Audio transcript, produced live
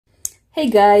Hey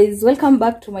guys, welcome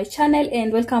back to my channel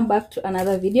and welcome back to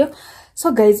another video.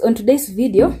 So guys, on today's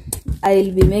video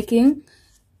I'll be making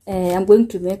I'm going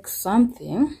to make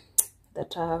something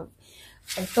that I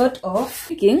thought of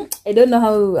making. I don't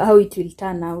know how it will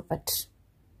turn out, but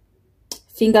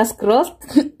fingers crossed.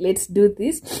 Let's do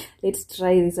this, let's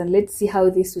try this, and let's see how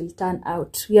this will turn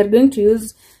out. We are going to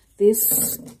use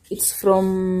this. It's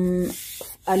from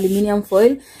aluminium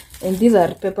foil, and these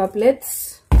are paper plates.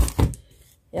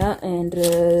 Yeah, and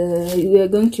we are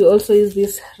going to also use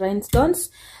these rhinestones.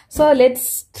 So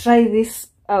let's try this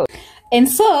out. And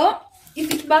so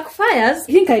if it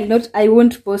backfires, I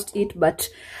won't post it, but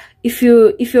if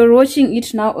you're watching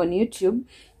it now on YouTube,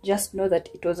 just know that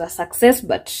it was a success.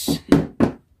 But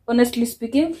honestly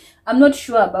speaking, I'm not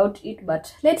sure about it,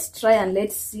 but let's try and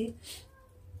let's see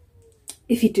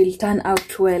if it will turn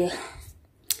out well.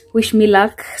 Wish me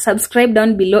luck. Subscribe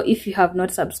down below if you have not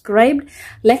subscribed.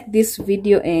 Like this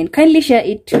video and kindly share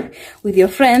it with your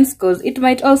friends, because it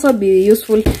might also be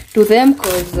useful to them,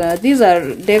 because these are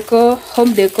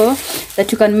home decor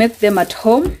that you can make them at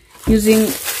home using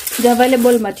the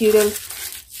available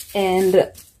materials.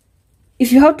 And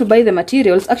if you have to buy the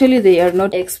materials, actually they are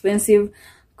not expensive,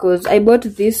 because I bought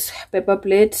these paper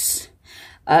plates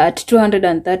at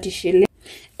 230 shillings,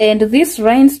 and these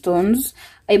rhinestones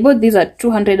I bought these at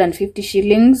 250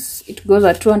 shillings. It goes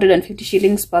at 250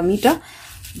 shillings per meter.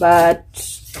 But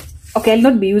okay, I'll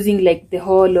not be using like the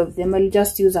whole of them. I'll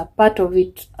just use a part of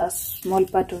it, a small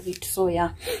part of it. So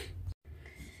yeah.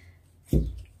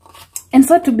 And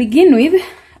so to begin with,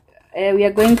 we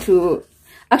are going to,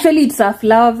 actually it's a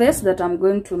flower vase that I'm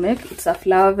going to make. It's a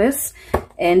flower vase.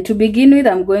 And to begin with,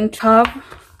 I'm going to have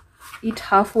it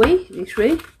halfway this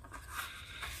way.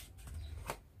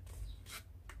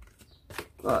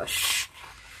 Gosh,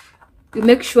 you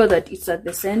make sure that it's at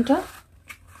the center.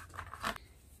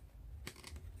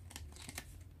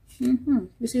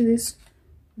 You see this?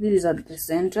 This is at the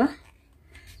center.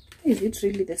 Is it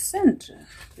really the center?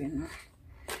 You know,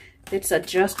 let's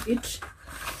adjust it.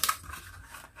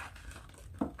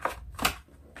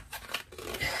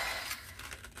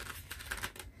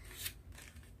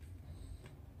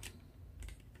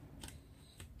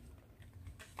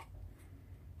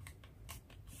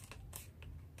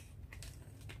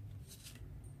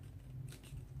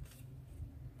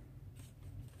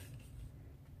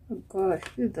 Oh gosh,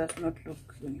 this does not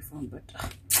look uniform, but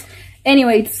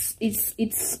anyway,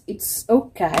 it's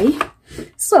okay.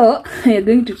 So I'm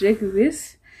going to take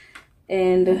this,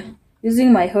 and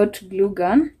using my hot glue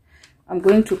gun, I'm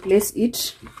going to place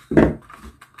it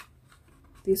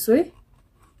this way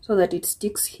so that it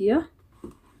sticks here.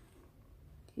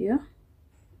 Yeah.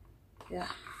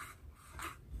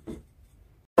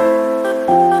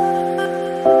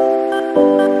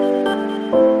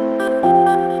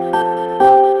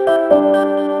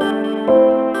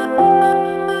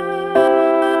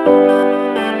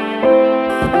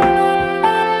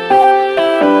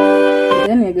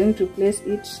 To place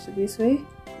it this way.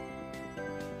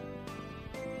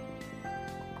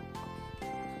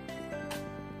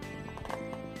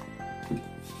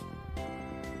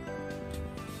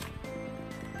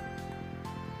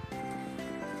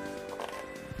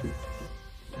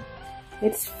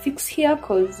 Let's fix here,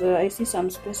 because I see some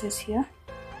spaces here.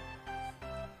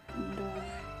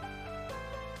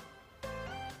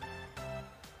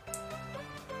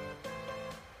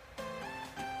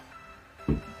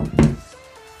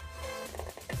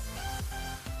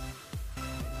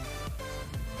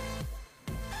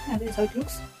 And this is how it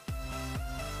looks.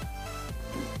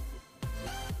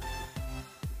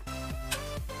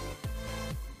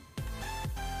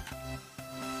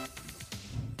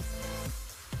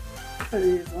 There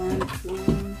is 1,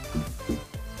 2.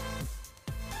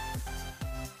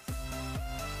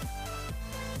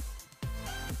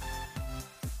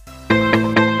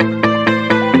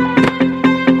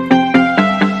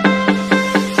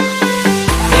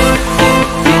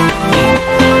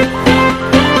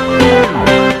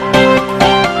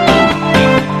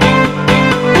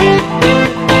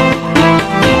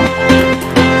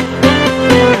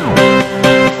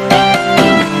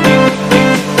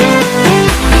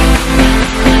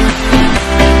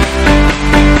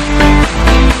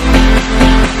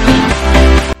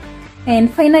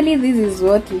 And finally, this is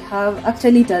what we have.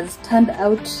 Actually, it has turned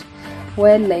out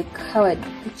well, like how I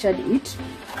pictured it.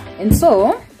 And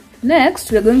so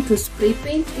next we're going to spray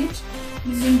paint it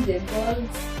using the gold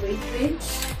spray paint.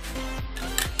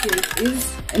 Here it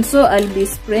is. And so I'll be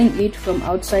spraying it from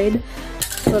outside,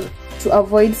 so to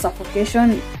avoid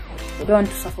suffocation. We don't want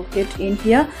to suffocate in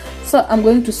here, so I'm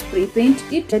going to spray paint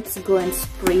it. Let's go and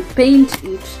spray paint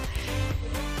it.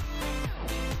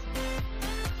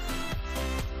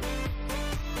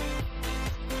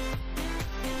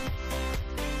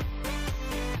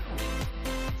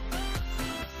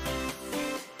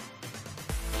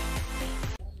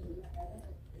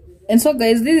 And so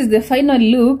guys, this is the final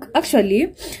look.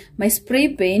 Actually, my spray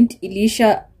paint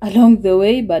Elisha along the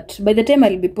way, but by the time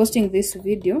I'll be posting this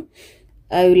video,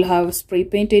 I will have spray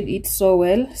painted it so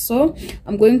well. So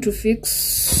I'm going to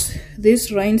fix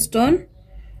this rhinestone.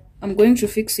 I'm going to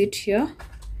fix it here.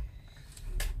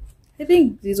 I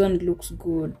think this one looks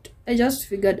good. I just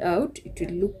figured out it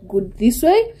will look good this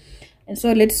way. And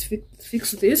so let's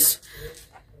fix this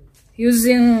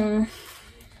using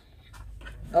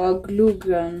our glue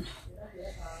gun.